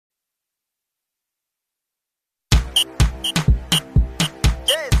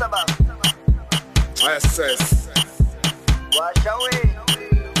access. Wash away.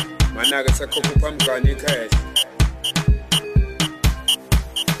 Managa sakoku pamgani kai.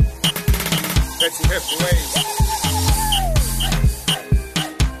 Petty halfway.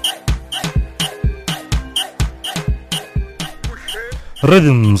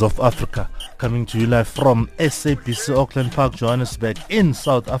 Rhythms of Africa, coming to you live from SABC Auckland Park, Johannesburg in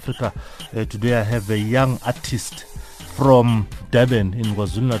South Africa. Today I have a young artist from Durban in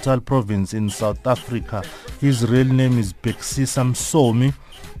Kwa-Zulu Natal Province in South Africa. His real name is Bhekisisa Msomi,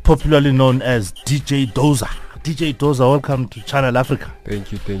 popularly known as DJ Dozer. DJ Dozer, welcome to Channel Africa.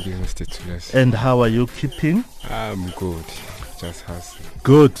 Thank you, Mr. Tulas. And how are you keeping? I'm good, just hustling.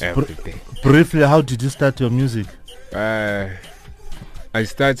 Good. Every day. Briefly, how did you start your music? I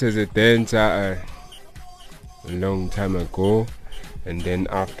started as a dancer a long time ago, and then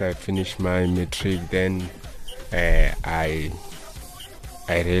after I finished my matric, then I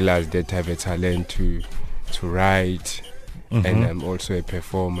realized that I have a talent to write, and I'm also a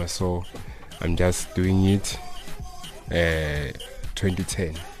performer, so I'm just doing it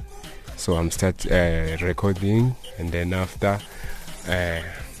 2010. So I'm start recording, and then after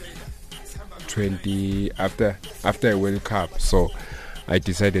after a World Cup, so I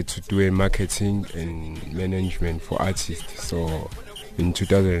decided to do a marketing and management for artists. So in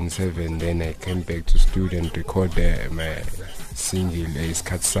 2007, then I came back to studio and record my single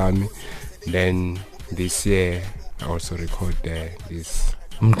Iskatsami. Then this year I also record this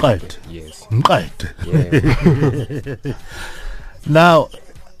Mqede. Yes. Mqede. Yeah. Now,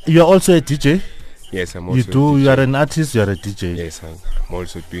 you're also a DJ? Yes, I'm also You are an artist, you are a DJ? Yes, I'm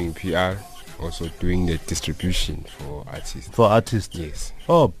also doing PR. Also doing the distribution for artists. For artists? Yes.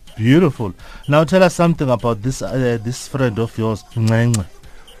 Oh, beautiful. Now tell us something about this this friend of yours, Ngenge.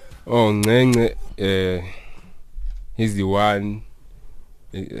 Oh, Ngenge, he's the one.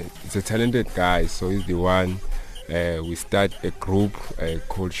 He's a talented guy, so he's the one. We start a group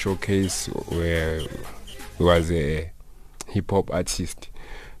called Showcase, where he was a hip hop artist.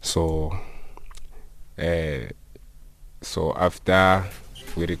 So after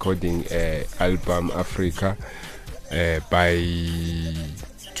we're recording album Africa by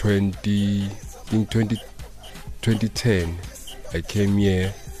 2010. I came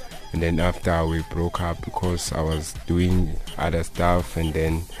here, and then after we broke up because I was doing other stuff, and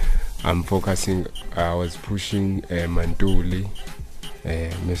then I was pushing Manduli,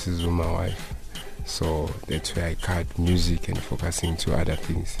 Mrs. my wife. So that's where I cut music and focusing to other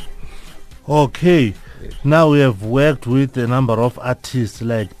things. Okay, now we have worked with a number of artists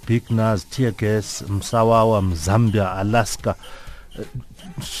like Big Nas, Teargas, Msawawa, Mzambia, Alaska.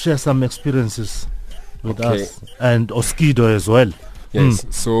 Share some experiences with us, and Oskido as well. Yes,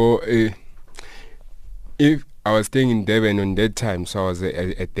 so if I was staying in Durban on that time, so I was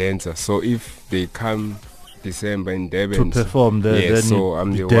a dancer. So if they come December in Durban to perform there, yes, so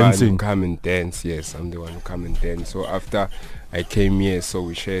I'm the dancing. one who come and dance. Yes, I'm the one who come and dance. So after I came here, so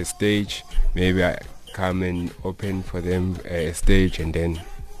we share a stage. Maybe I come and open for them a stage, and then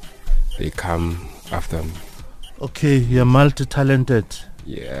they come after me. Okay, you're multi-talented.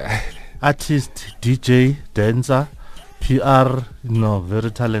 Yeah. Artist, DJ, dancer, PR,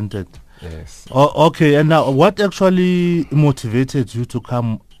 very talented. Yes. Oh, okay, and now what actually motivated you to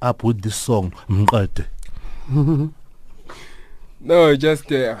come up with this song, Mqede? No, just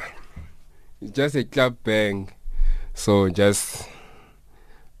a club bang. So just,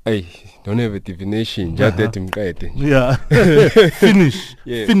 I don't have a definition. Just that Mqede. Yeah. Finish.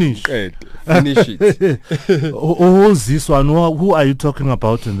 Yeah, Finish. Finish it. Who's this one? Who are you talking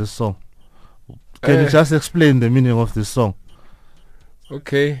about in this song? Can you just explain the meaning of this song?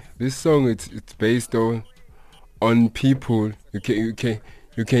 Okay, this song it's based on people. You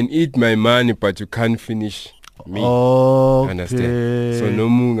can eat my money, but you can't finish me. Okay. Understand? So no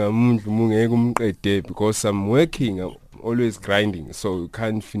munga because I'm working, I'm always grinding, so you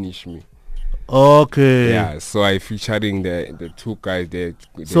can't finish me. Okay. Yeah, so I featuring the two guys there.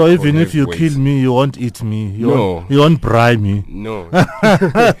 So even if you kill me, you won't eat me. You won't bribe me. No.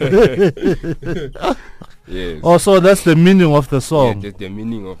 Yes. Oh, so that's the meaning of the song. Yeah, that's the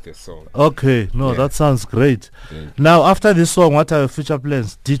meaning of the song. Okay, no, yeah. That sounds great. Now, after this song, what are your future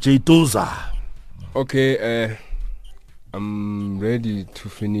plans? DJ Dozer. Okay, I'm ready to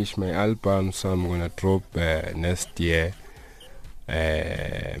finish my album, so I'm gonna drop next year,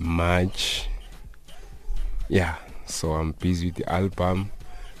 March. Yeah, so I'm busy with the album.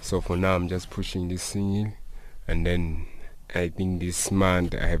 So for now, I'm just pushing this single, and then I think this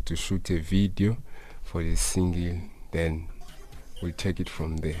month I have to shoot a video for this single. Then we'll take it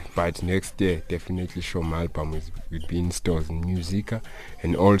from there. But next year, definitely sure my album will be in stores in Musica,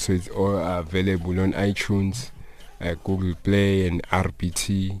 and also it's all available on iTunes, Google Play, and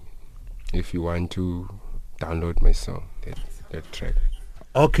RPT. If you want to download my song, that track.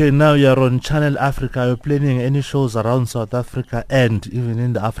 Okay, now you're on Channel Africa. You're planning any shows around South Africa and even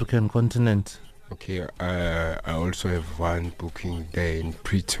in the African continent? Okay, I also have one booking there in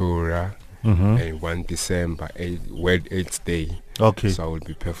Pretoria, and 1 December, 8th day. Okay. So I will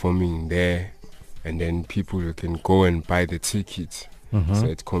be performing there, and then people can go and buy the tickets. So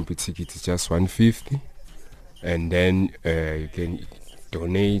it's complete ticket is just 150, and then you can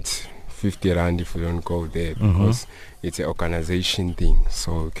donate 50 rand if you don't go there, because it's an organization thing,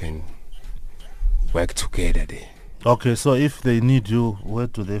 so you can work together there. Okay, so if they need you, where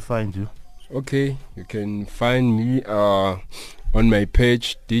do they find you? Okay, you can find me on my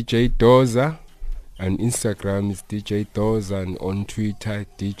page, DJ Dozer, and Instagram is DJ Dozer, and on Twitter,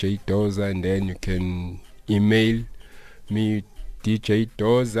 DJ Dozer, and then you can email me, DJ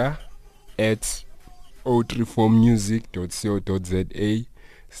Dozer at o34music.co.za.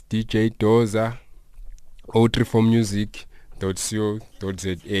 It's DJ Dozer,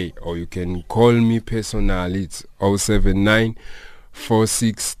 o34music.co.za, or you can call me personally. It's 079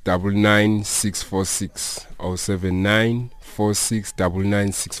 4699 646, 079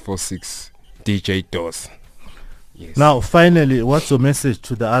 4699 646. DJ Dozer. Yes. Now, finally, what's your message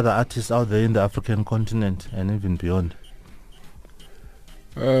to the other artists out there in the African continent and even beyond?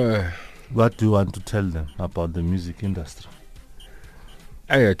 What do you want to tell them about the music industry?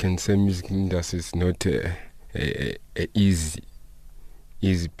 I can say music industry is not a easy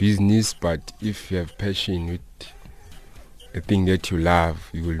business, but if you have passion with a thing that you love,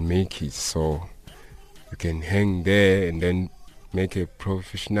 you will make it. So you can hang there and then make a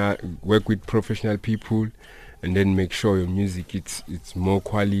professional, work with professional people, and then make sure your music it's more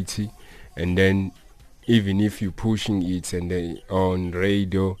quality. And then even if you're pushing it and then on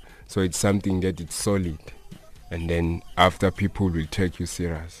radio, so it's something that it's solid. And then after, people will take you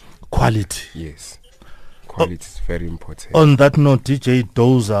serious. Quality. Yes. Quality is very important. On that note, DJ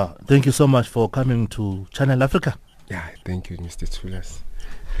Dozer, thank you so much for coming to Channel Africa. Yeah, thank you, Mr. Thwala.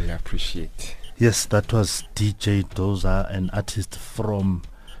 Really appreciate. Yes, that was DJ Dozer, an artist from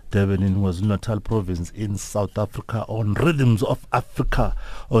Durban in Kwa-Zulu Natal Province in South Africa, on Rhythms of Africa,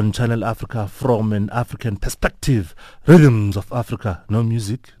 on Channel Africa from an African perspective. Rhythms of Africa, no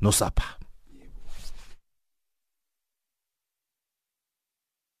music, no supper.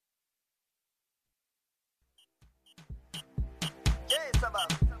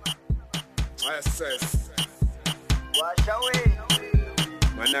 Access. Wash away.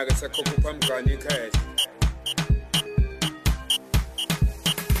 Managa sakoku pamkani kaya.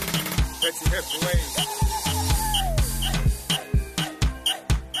 Petty halfway.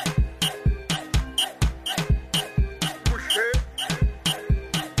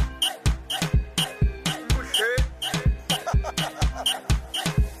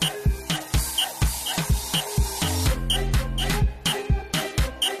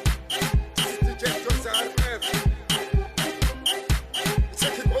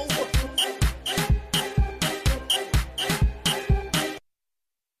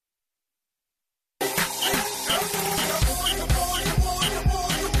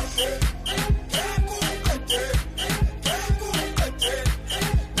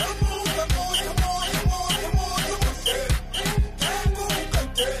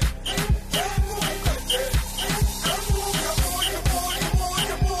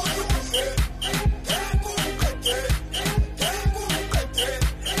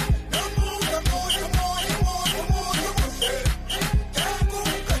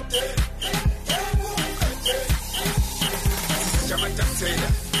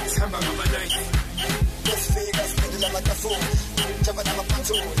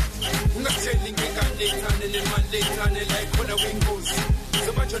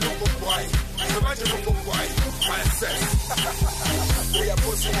 Access.